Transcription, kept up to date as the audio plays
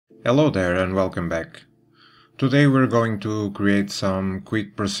Hello there and welcome back. Today we're going to create some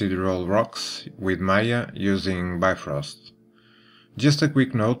quick procedural rocks with Maya using Bifrost. Just a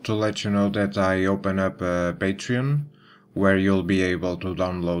quick note to let you know that I open up a Patreon where you'll be able to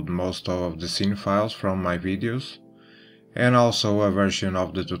download most of the scene files from my videos and also a version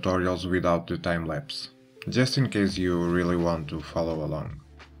of the tutorials without the time-lapse, just in case you really want to follow along.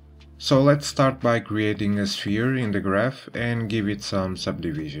 So let's start by creating a sphere in the graph and give it some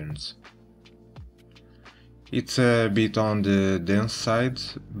subdivisions. It's a bit on the dense side,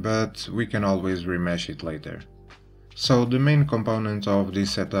 but we can always remesh it later. So the main component of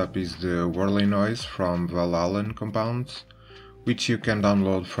this setup is the whirly noise from ValHallen compounds, which you can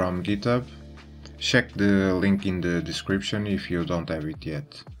download from GitHub. Check the link in the description if you don't have it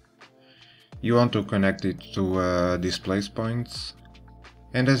yet. You want to connect it to displace points.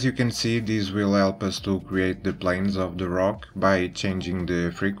 And as you can see, this will help us to create the planes of the rock by changing the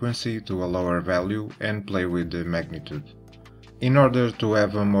frequency to a lower value and play with the magnitude. In order to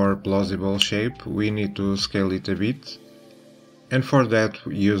have a more plausible shape, we need to scale it a bit. And for that,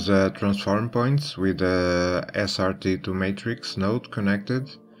 use transform points with a SRT to matrix node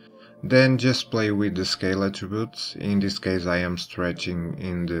connected. Then just play with the scale attributes. In this case, I am stretching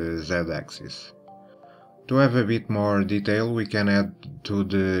in the Z-axis. To have a bit more detail, we can add to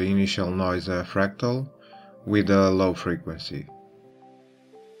the initial noise a fractal with a low frequency.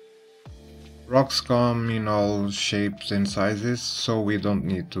 Rocks come in all shapes and sizes, so we don't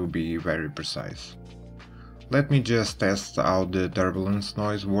need to be very precise. Let me just test how the turbulence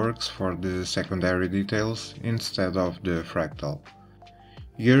noise works for the secondary details instead of the fractal.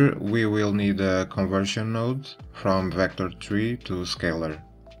 Here we will need a conversion node from vector tree to scalar.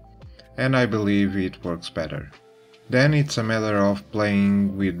 And I believe it works better. Then it's a matter of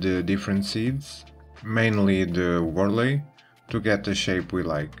playing with the different seeds, mainly the whirly, to get the shape we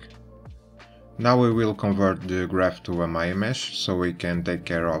like. Now we will convert the graph to a Maya mesh so we can take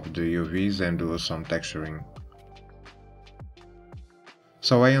care of the UVs and do some texturing.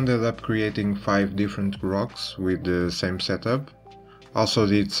 So I ended up creating 5 different rocks with the same setup. Also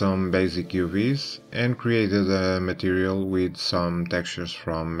did some basic UVs and created a material with some textures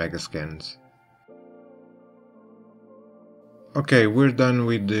from Megascans. Okay, we're done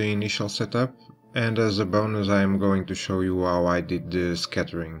with the initial setup, and as a bonus I am going to show you how I did the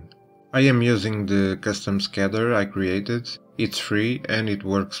scattering. I am using the custom scatter I created. It's free and it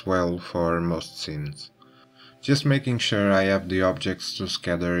works well for most scenes. Just making sure I have the objects to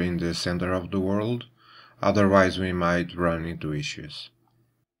scatter in the center of the world. Otherwise we might run into issues.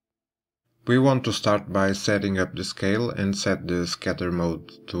 We want to start by setting up the scale and set the scatter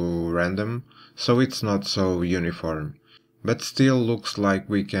mode to random, so it's not so uniform, but still looks like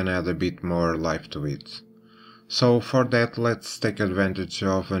we can add a bit more life to it. So for that, let's take advantage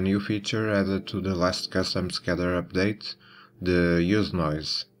of a new feature added to the last custom scatter update, the use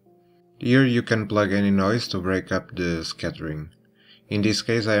noise. Here you can plug any noise to break up the scattering. In this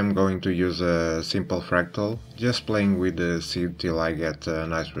case I am going to use a simple fractal, just playing with the seed till I get a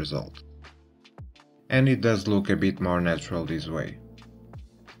nice result. And it does look a bit more natural this way.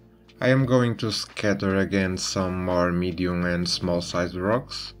 I am going to scatter again some more medium and small sized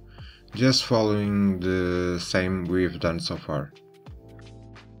rocks, just following the same we've done so far.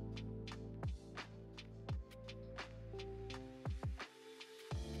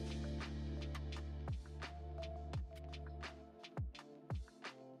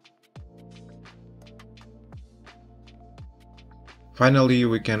 Finally,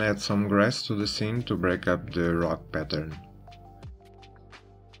 we can add some grass to the scene to break up the rock pattern.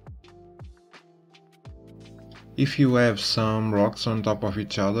 If you have some rocks on top of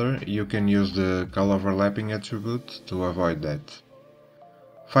each other, you can use the color overlapping attribute to avoid that.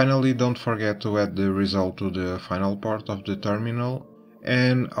 Finally, don't forget to add the result to the final part of the terminal,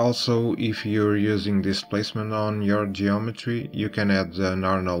 and also if you're using displacement on your geometry, you can add the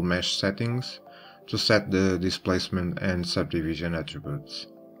normal mesh settings to set the displacement and subdivision attributes.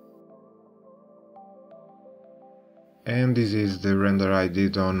 And this is the render I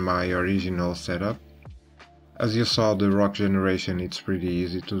did on my original setup. As you saw, the rock generation it's pretty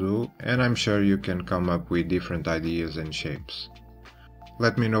easy to do, and I'm sure you can come up with different ideas and shapes.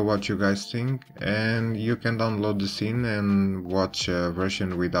 Let me know what you guys think, and you can download the scene and watch a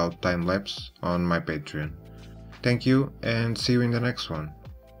version without time-lapse on my Patreon. Thank you, and see you in the next one.